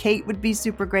 I know Kate would be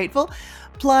super grateful.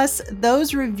 Plus,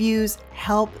 those reviews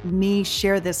help me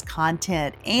share this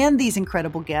content and these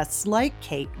incredible guests like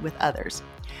Kate with others.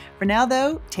 For now,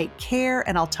 though, take care,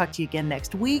 and I'll talk to you again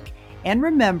next week. And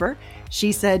remember,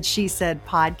 She Said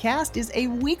podcast is a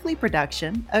weekly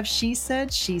production of She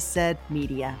Said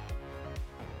Media.